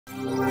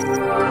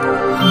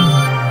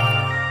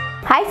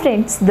Hi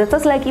friends, this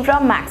is lucky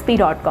from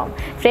Maxbhi.com।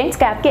 Friends,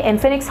 क्या आपके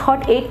Infinix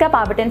Hot 8 का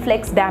power button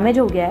flex damage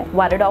हो गया है?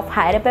 Worried of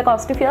higher repair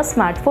cost of your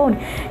smartphone?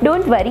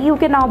 Don't worry, you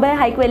can now buy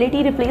high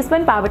quality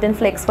replacement power button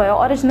flex for your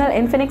original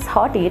Infinix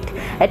Hot 8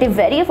 at a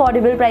very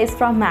affordable price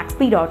from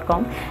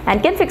Maxbhi.com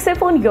and can fix your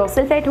phone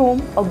yourself at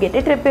home or get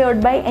it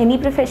repaired by any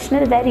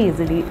professional very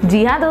easily।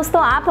 जी हाँ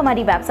दोस्तों, आप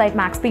हमारी website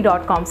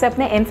Maxbhi.com से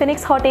अपने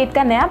Infinix Hot 8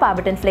 का नया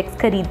power button flex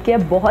खरीद के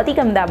बहुत ही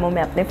कम दामों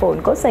में अपने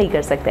फोन को सही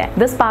कर सकते हैं।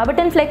 This power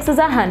button flex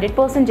is a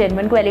 100%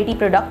 genuine quality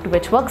product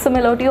which works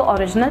similar to your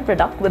original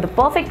product with a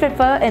perfect fit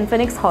for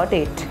Infinix Hot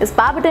 8। इस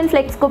पावर बटन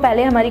फ्लेक्स को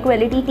पहले हमारी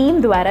क्वालिटी टीम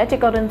द्वारा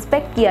चेक और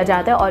इंस्पेक्ट किया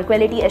जाता है और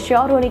क्वालिटी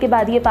एश्योर होने के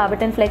बाद ये पावर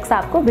बटन फ्लेक्स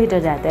आपको भेजा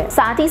जाता है।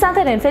 साथ ही साथ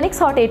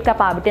Infinix Hot 8 का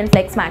power button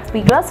flex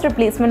Maxbhi trust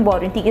replacement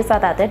warranty के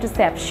साथ आता है,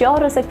 जिससे आप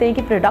श्योर हो सकते हैं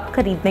कि प्रोडक्ट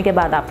खरीदने के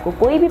बाद आपको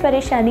कोई भी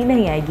परेशानी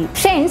नहीं आएगी।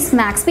 फ्रेंड्स,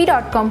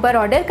 Maxbhi.com पर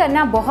ऑर्डर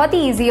करना बहुत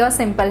ही इजी और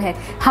सिंपल है।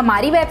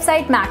 हमारी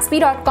वेबसाइट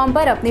Maxbhi.com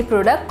पर अपने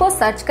प्रोडक्ट को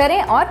सर्च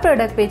करें और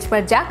प्रोडक्ट पेज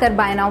पर जाकर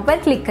बाय नाउ पर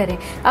क्लिक करें।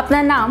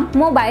 अपना नाम,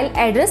 मोबाइल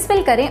एड्रेस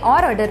फिल करें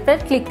और ऑर्डर पर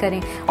क्लिक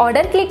करें।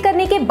 ऑर्डर क्लिक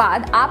करने के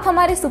बाद आप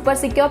हमारे सुपर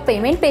सिक्योर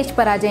पेमेंट पेज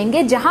पर आ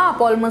जाएंगे, जहां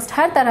आप ऑलमोस्ट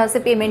हर तरह से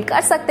पेमेंट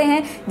कर सकते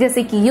हैं,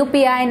 जैसे कि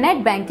यूपीआई, नेट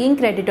बैंकिंग,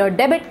 क्रेडिट और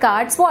debit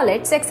cards,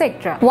 wallets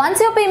etcetera.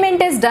 Once your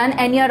payment is done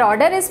and your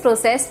order is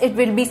processed, it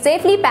will be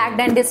safely packed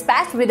and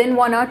dispatched with in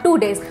 1 or 2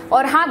 days।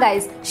 और हाँ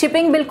गाइज,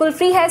 शिपिंग बिल्कुल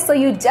free है, so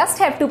you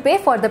just have to पे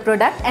for the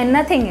product and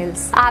nothing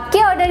else.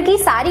 आपके order की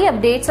सारी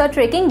updates और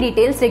tracking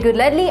details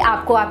regularly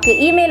आपको आपके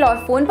ईमेल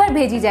और फोन पर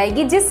भेजी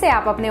जाएगी, जिससे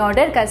आप अपने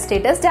ऑर्डर का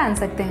स्टेटस जान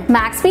सकते हैं।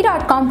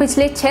 Maxbhi.com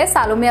पिछले 6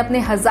 सालों में अपने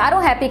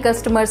हजारों हैप्पी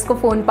कस्टमर्स को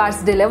फोन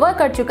पार्ट्स डिलीवर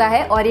कर चुका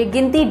है और ये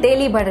गिनती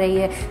डेली बढ़ रही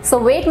है। सो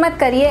वेट मत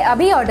करिए,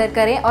 अभी ऑर्डर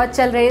करें और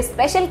चल रहे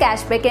special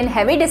cashback and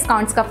heavy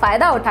discounts का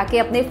फायदा उठा के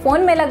अपने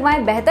फोन में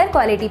लगवाएं बेहतर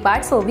क्वालिटी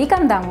पार्ट्स, वो भी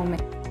कम दामों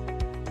में।